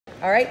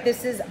All right,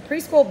 this is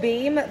preschool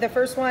beam. The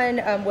first one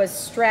was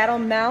straddle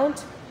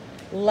mount,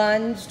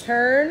 lunge,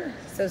 turn.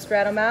 So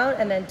straddle mount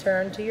and then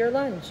turn to your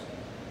lunge.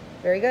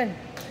 Very good.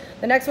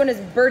 The next one is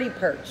birdie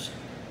perch.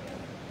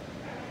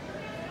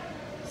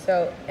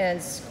 So,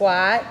 and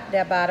squat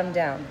that bottom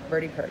down,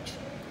 birdie perch.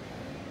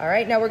 All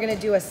right, now we're gonna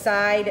do a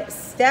side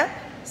step,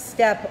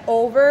 step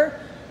over.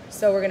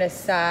 So we're gonna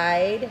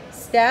side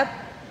step,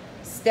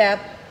 step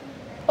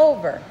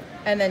over,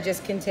 and then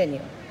just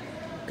continue.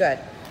 Good.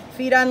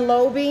 Feet on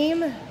low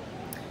beam,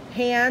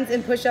 hands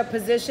in push-up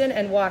position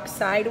and walk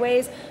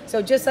sideways.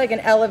 So just like an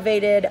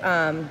elevated,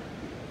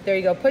 there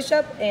you go,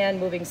 push-up and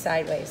moving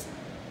sideways.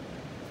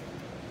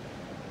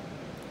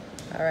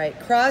 All right,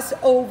 cross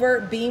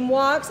over beam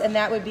walks, and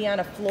that would be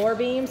on a floor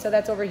beam. So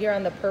that's over here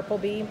on the purple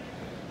beam.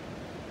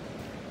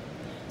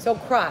 So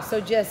cross, so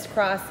just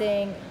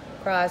crossing,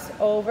 cross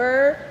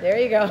over, there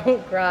you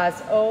go,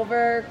 cross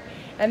over.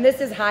 And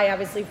this is high,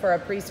 obviously, for a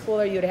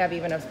preschooler. You'd have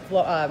even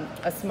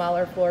a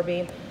smaller floor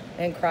beam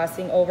and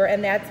crossing over,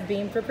 and that's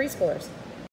beam for preschoolers.